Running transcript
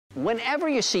Whenever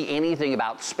you see anything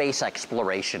about space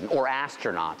exploration or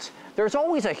astronauts, there's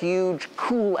always a huge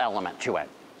cool element to it.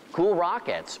 Cool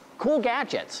rockets, cool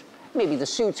gadgets. Maybe the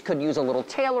suits could use a little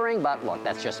tailoring, but look,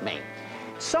 that's just me.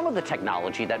 Some of the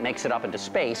technology that makes it up into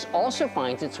space also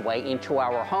finds its way into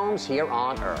our homes here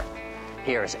on Earth.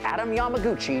 Here's Adam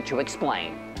Yamaguchi to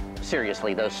explain.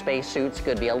 Seriously, those spacesuits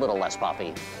could be a little less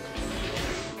puffy.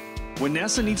 When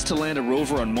NASA needs to land a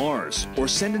rover on Mars or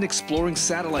send an exploring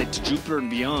satellite to Jupiter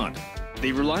and beyond,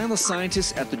 they rely on the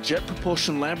scientists at the Jet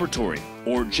Propulsion Laboratory,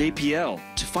 or JPL,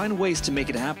 to find ways to make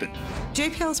it happen.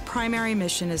 JPL's primary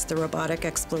mission is the robotic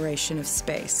exploration of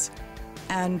space.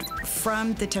 And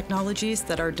from the technologies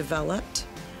that are developed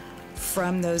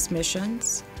from those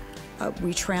missions,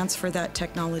 we transfer that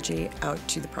technology out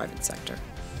to the private sector.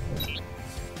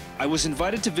 I was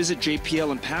invited to visit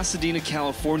JPL in Pasadena,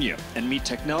 California, and meet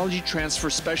technology transfer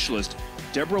specialist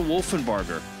Deborah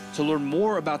Wolfenbarger to learn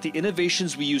more about the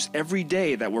innovations we use every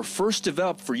day that were first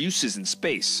developed for uses in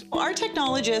space. Our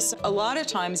technologists, a lot of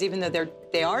times, even though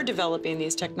they are developing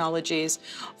these technologies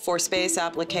for space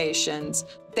applications,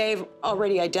 they've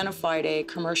already identified a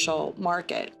commercial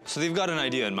market. So they've got an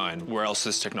idea in mind where else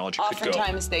this technology could go.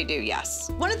 Oftentimes they do,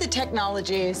 yes. One of the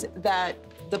technologies that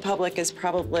the public is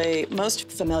probably most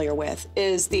familiar with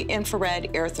is the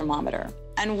infrared air thermometer.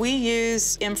 And we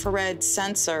use infrared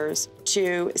sensors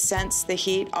to sense the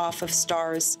heat off of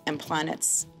stars and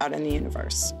planets out in the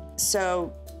universe.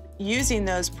 So using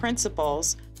those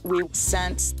principles, we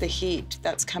sense the heat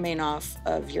that's coming off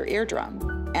of your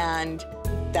eardrum, and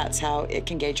that's how it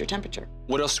can gauge your temperature.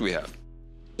 What else do we have?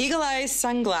 Eagle Eye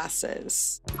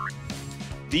sunglasses.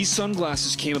 These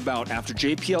sunglasses came about after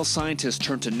JPL scientists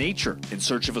turned to nature in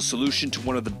search of a solution to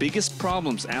one of the biggest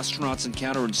problems astronauts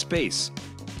encounter in space: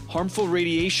 harmful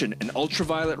radiation and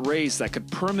ultraviolet rays that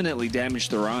could permanently damage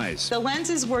their eyes. The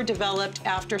lenses were developed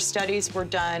after studies were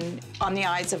done on the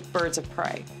eyes of birds of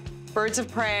prey. Birds of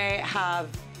prey have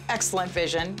excellent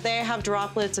vision. They have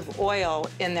droplets of oil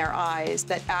in their eyes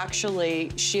that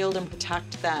actually shield and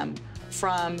protect them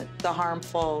from the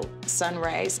harmful sun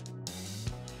rays.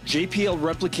 JPL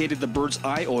replicated the bird's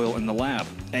eye oil in the lab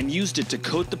and used it to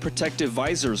coat the protective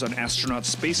visors on astronauts'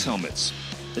 space helmets.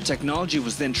 The technology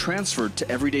was then transferred to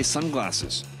everyday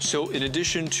sunglasses. So in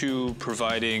addition to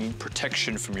providing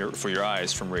protection for your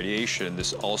eyes from radiation,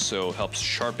 this also helps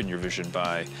sharpen your vision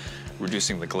by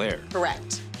reducing the glare.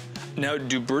 Correct. Now,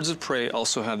 do birds of prey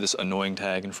also have this annoying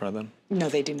tag in front of them? No,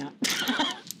 they do not.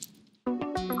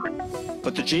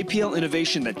 But the JPL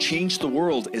innovation that changed the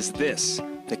world is this: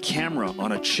 the camera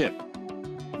on a chip.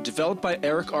 Developed by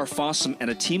Eric R. Fossum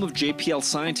and a team of JPL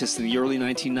scientists in the early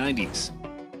 1990s.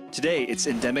 Today, it's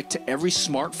endemic to every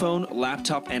smartphone,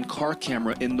 laptop, and car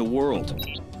camera in the world.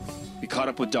 We caught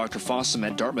up with Dr. Fossum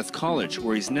at Dartmouth College,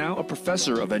 where he's now a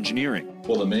professor of engineering.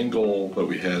 Well, the main goal that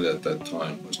we had at that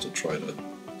time was to try to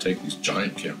take these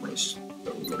giant cameras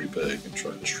that were really big and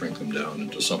try to shrink them down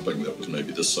into something that was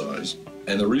maybe this size.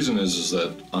 And the reason is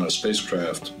that on a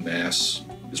spacecraft, mass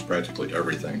is practically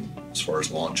everything as far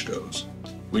as launch goes.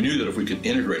 We knew that if we could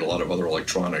integrate a lot of other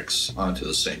electronics onto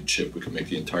the same chip, we could make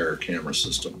the entire camera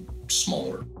system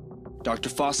smaller. Dr.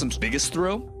 Fossum's biggest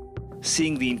thrill?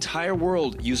 Seeing the entire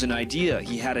world use an idea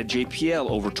he had at JPL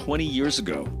over 20 years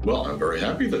ago. Well, I'm very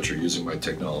happy that you're using my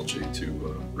technology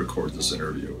to record this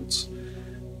interview. It's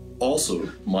also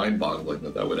mind-boggling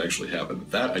that that would actually happen.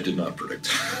 That I did not predict.